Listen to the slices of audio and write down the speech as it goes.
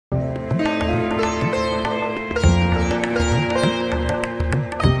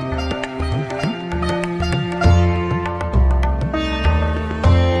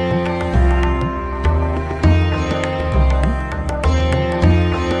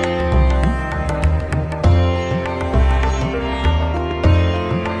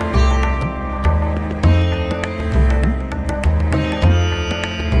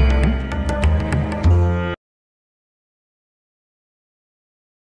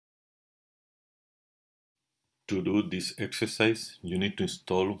To do this exercise, you need to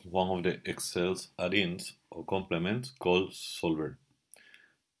install one of the Excel's add-ins or complements called Solver.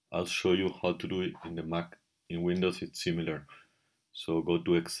 I'll show you how to do it in the Mac. In Windows, it's similar. So go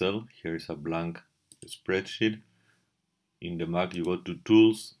to Excel. Here is a blank spreadsheet. In the Mac, you go to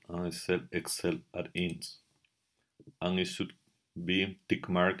Tools and set Excel add-ins. And it should be tick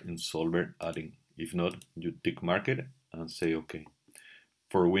mark in Solver add-in. If not, you tick mark it and say OK.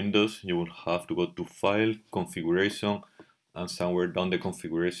 For Windows, you will have to go to File, Configuration, and somewhere down the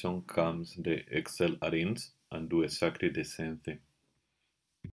configuration comes the Excel add-ins and do exactly the same thing.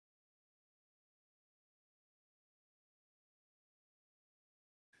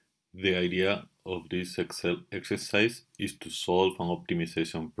 The idea of this Excel exercise is to solve an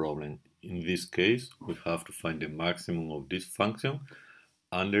optimization problem. In this case, we have to find the maximum of this function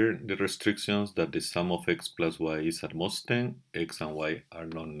under the restrictions that the sum of x plus y is at most 10, x and y are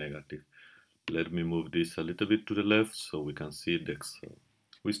non-negative. Let me move this a little bit to the left so we can see the Excel.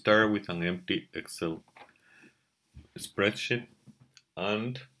 We start with an empty Excel spreadsheet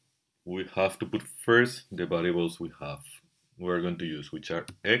and we have to put first the variables we're going to use, which are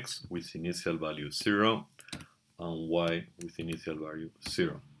x with initial value 0 and y with initial value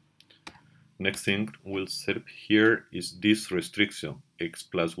 0. Next thing we'll set here is this restriction, x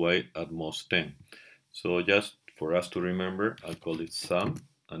plus y at most 10. So just for us to remember, I'll call it sum,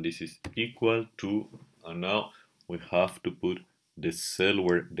 and this is equal to, and now we have to put the cell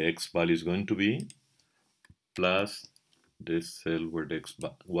where the x value is going to be, plus the cell where the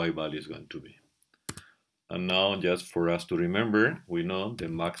y value is going to be. And now just for us to remember, we know the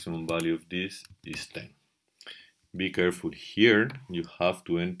maximum value of this is 10. Be careful here, you have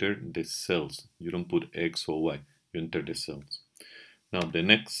to enter the cells. You don't put x or y, you enter the cells. Now the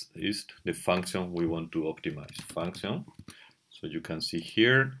next is the function we want to optimize. Function, so you can see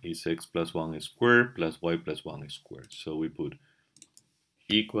here is x plus 1 squared plus y plus 1 squared. So we put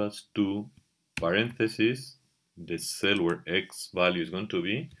equals to parentheses, the cell where x value is going to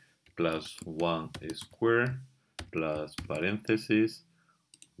be, plus 1 squared plus parentheses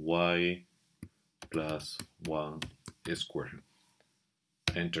y plus 1 squared.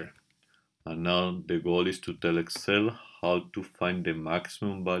 Enter. And now the goal is to tell Excel how to find the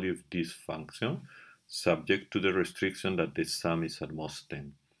maximum value of this function subject to the restriction that the sum is at most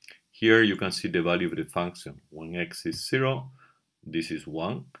 10. Here you can see the value of the function. When x is 0, this is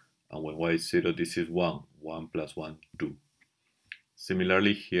 1, and when y is 0, this is 1. 1 plus 1, 2.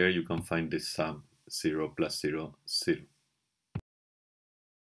 Similarly, here you can find the sum 0 plus 0, 0.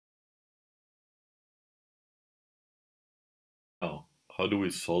 Now, how do we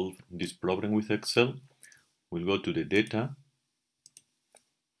solve this problem with Excel? We'll go to the data,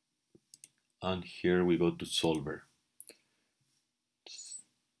 and here we go to Solver.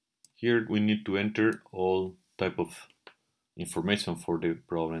 Here we need to enter all type of information for the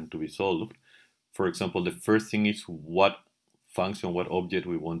problem to be solved. For example, the first thing is what function, what object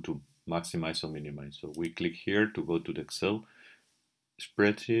we want to maximize or minimize. So we click here to go to the Excel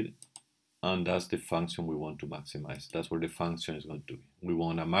spreadsheet, and that's the function we want to maximize. That's where the function is going to be. We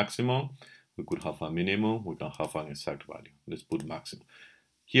want a maximum, we could have a minimum, we can have an exact value. Let's put maximum.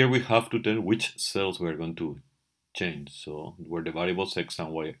 Here we have to tell which cells we're going to change, so where the variables x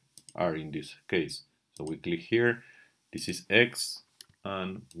and y are in this case. So we click here, this is x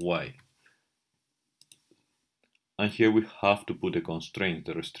and y. And here we have to put the constraints,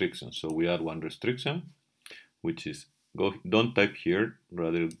 the restrictions. So we add one restriction, which is don't type here,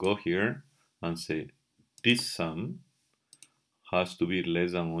 rather go here and say this sum has to be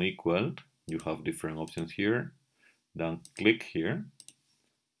less than or equal. You have different options here. Then click here,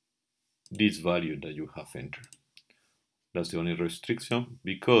 this value that you have entered. That's the only restriction,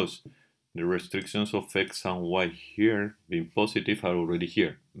 because the restrictions of x and y here being positive are already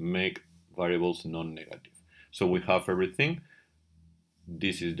here. Make variables non-negative. So we have everything.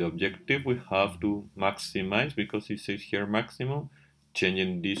 This is the objective we have to maximize because it says here maximum,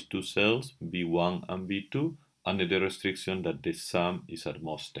 changing these two cells, B1 and B2, under the restriction that the sum is at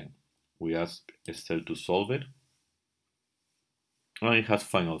most 10. We ask Excel to solve it. And it has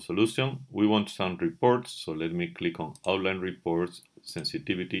final solution. We want some reports, so let me click on Outline Reports,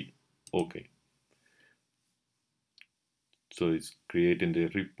 Sensitivity, OK. So it's creating the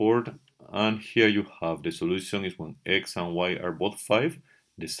report, and here you have the solution is when x and y are both 5,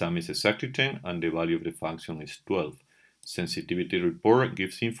 the sum is exactly 10, and the value of the function is 12. Sensitivity report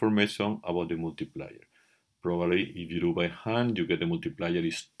gives information about the multiplier. Probably if you do by hand, you get the multiplier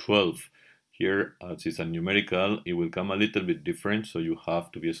is 12. Here, as it's a numerical, it will come a little bit different, so you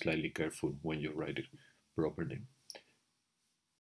have to be slightly careful when you write it properly.